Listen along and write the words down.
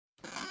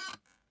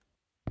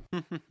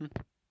What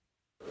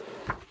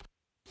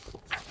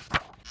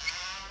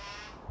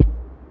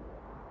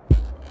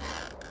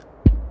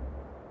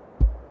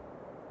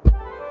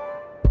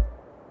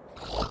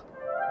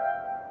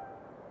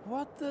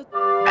the?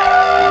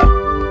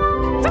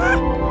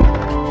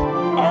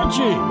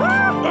 Archie!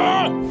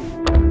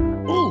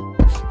 Ooh.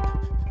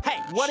 Hey,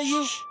 what are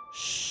you?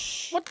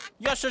 What?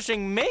 You're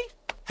shushing me?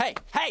 Hey,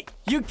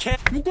 you can't.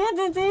 Where'd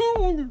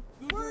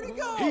he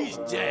go? He's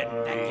dead.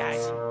 That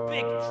guy's in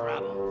big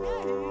trouble.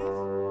 Yeah, he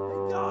is.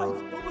 Hey, guys,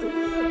 over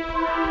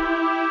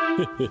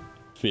here.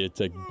 Fear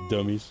tech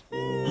dummies.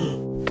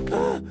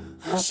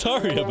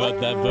 Sorry about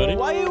that, buddy.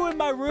 Why are you in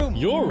my room?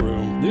 Your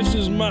room? This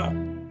is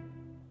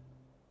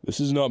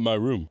not my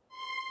room.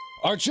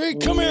 Archie,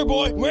 come here,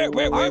 boy.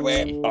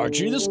 Wait.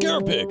 Archie the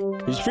Scare Pig.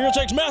 He's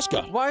Feartech's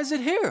mascot. Why is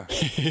it here?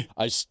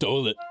 I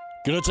stole it.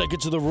 Gonna take it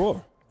to the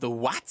Roar. The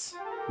what?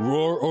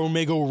 Roar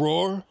Omega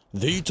Roar,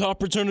 the top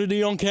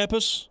fraternity on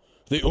campus.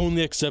 They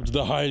only accept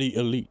the highly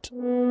elite.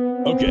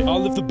 Okay, I'll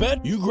lift the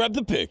bed. You grab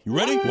the pig. You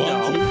ready?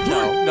 One, two,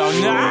 three. No.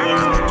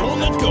 Don't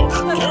let go.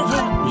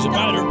 Careful. He's a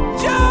biter.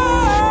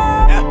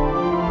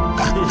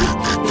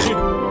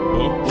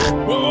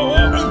 Whoa.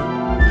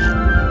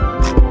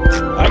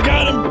 I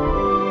got him.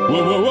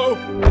 Whoa.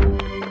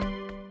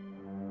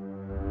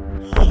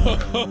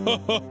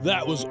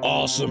 That was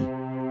awesome.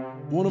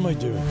 What am I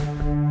doing?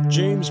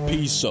 James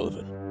P.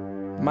 Sullivan.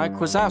 Mike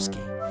Wazowski.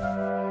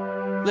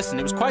 Listen,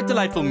 it was quite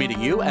delightful meeting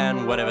you,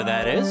 and whatever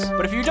that is.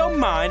 But if you don't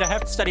mind, I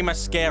have to study my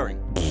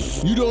scaring.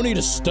 You don't need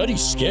to study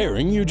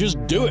scaring, you just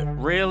do it.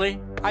 Really?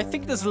 I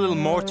think there's a little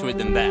more to it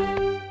than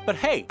that. But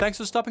hey, thanks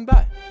for stopping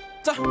by.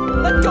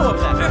 Let go of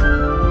that.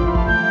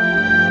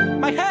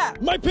 My hat!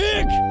 My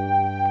pig!